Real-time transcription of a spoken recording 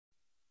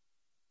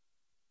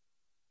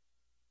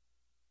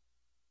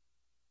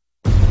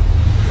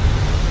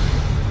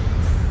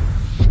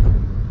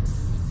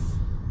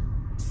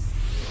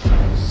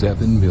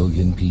7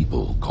 million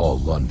people call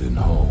London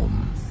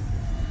home.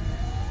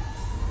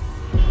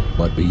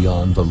 But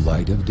beyond the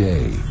light of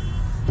day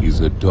is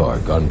a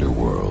dark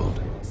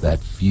underworld that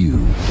few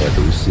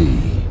ever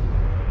see.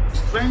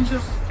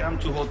 Strangers come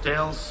to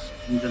hotels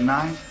in the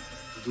night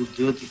to do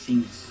dirty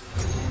things.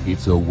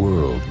 It's a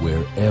world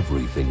where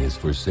everything is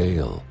for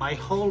sale. My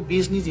whole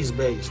business is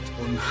based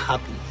on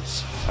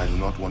happiness. I do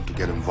not want to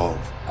get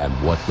involved. And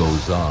what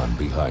goes on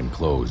behind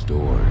closed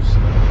doors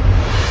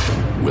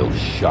will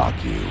shock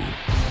you.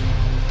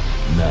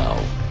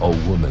 Now, a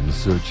woman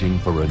searching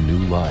for a new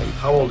life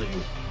How old are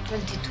you?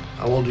 22.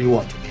 How old do you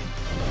want to be?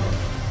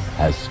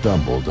 has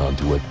stumbled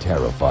onto a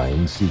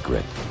terrifying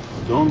secret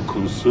Don't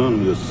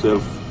concern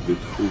yourself with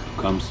who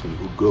comes and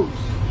who goes.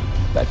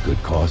 that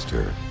could cost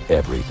her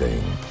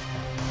everything.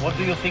 What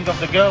do you think of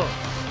the girl?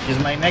 She's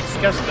my next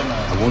customer.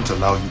 I won't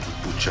allow you to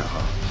butcher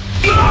her.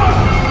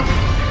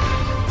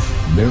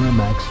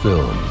 Miramax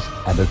Films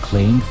and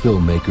acclaimed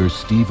filmmaker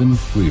Stephen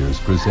Frears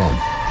present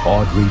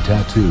Audrey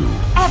Tattoo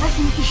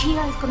Everything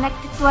here is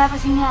connected to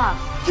everything else.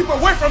 Keep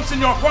away from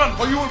Senor Juan,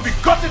 or you will be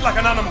gutted like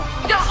an animal.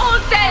 They're all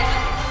dead!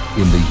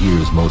 in the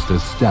year's most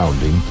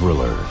astounding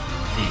thriller.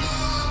 This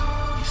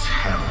is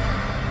hell.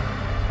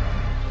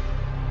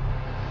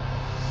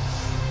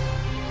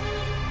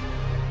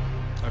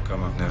 How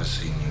come I've never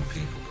seen you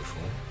people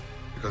before?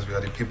 Because we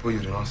are the people you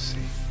do not see.